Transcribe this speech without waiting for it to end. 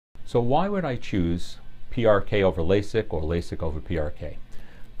So why would I choose PRK over LASIK or LASIK over PRK?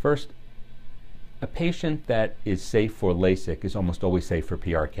 First, a patient that is safe for LASIK is almost always safe for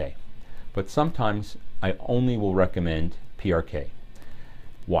PRK. But sometimes I only will recommend PRK.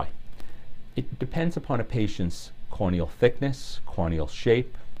 Why? It depends upon a patient's corneal thickness, corneal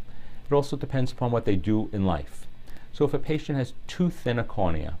shape. It also depends upon what they do in life. So if a patient has too thin a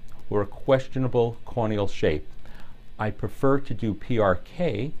cornea or a questionable corneal shape, I prefer to do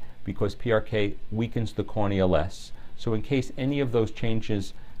PRK because PRK weakens the cornea less. So in case any of those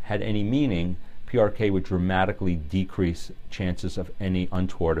changes had any meaning, PRK would dramatically decrease chances of any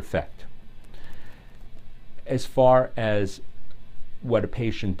untoward effect. As far as what a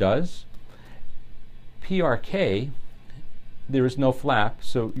patient does, PRK, there is no flap,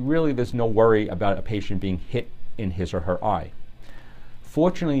 so really there's no worry about a patient being hit in his or her eye.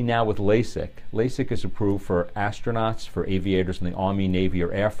 Fortunately now with LASIK, LASIK is approved for astronauts, for aviators in the Army, Navy,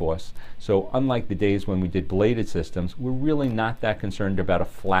 or Air Force. So unlike the days when we did bladed systems, we're really not that concerned about a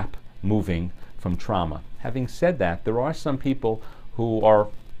flap moving from trauma. Having said that, there are some people who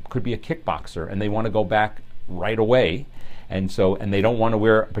could be a kickboxer and they want to go back right away, and they don't want to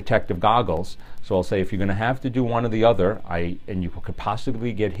wear protective goggles. So I'll say if you're going to have to do one or the other, and you could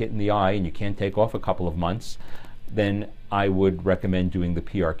possibly get hit in the eye and you can't take off a couple of months, then I would recommend doing the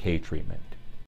PRK treatment.